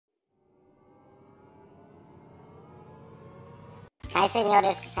Hi,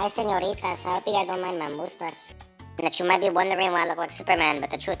 senores. Hi, senoritas. I hope you guys don't mind my mustache. And that you might be wondering why I look like Superman, but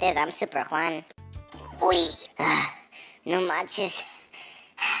the truth is, I'm Super Juan. Uy! No manches.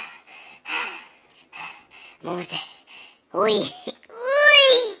 Move. Uy!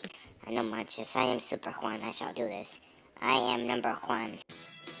 Uy! No manches. I am Super Juan. I shall do this. I am number Juan.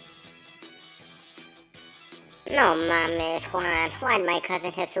 No mames, Juan. Why'd my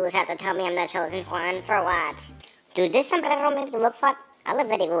cousin Jesus have to tell me I'm the chosen Juan? For what? Dude, this sombrero make me look fuck. I look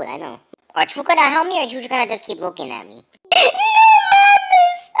very good, I know. Are you gonna help me or you gonna just keep looking at me? No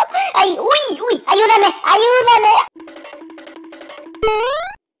mames! Ay, uy, uy! Ayúdame! Ayúdame!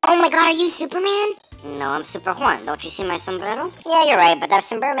 Oh my god, are you Superman? No, I'm Super Juan. Don't you see my sombrero? Yeah, you're right, but that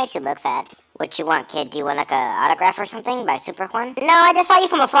sombrero makes you look fat. What you want, kid? Do you want like a autograph or something by Super Juan? No, I just saw you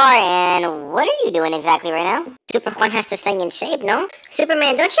from afar, and what are you doing exactly right now? Super Juan has to stay in shape, no?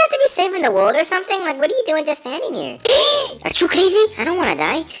 Superman, don't you have to be saving the world or something? Like, what are you doing just standing here? Are you crazy? I don't want to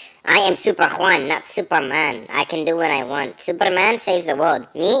die. I am Super Juan, not Superman. I can do what I want. Superman saves the world.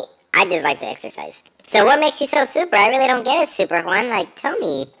 Me? I just like to exercise. So what makes you so super? I really don't get it, Super Juan. Like, tell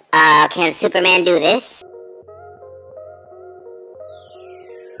me. Can Superman do this?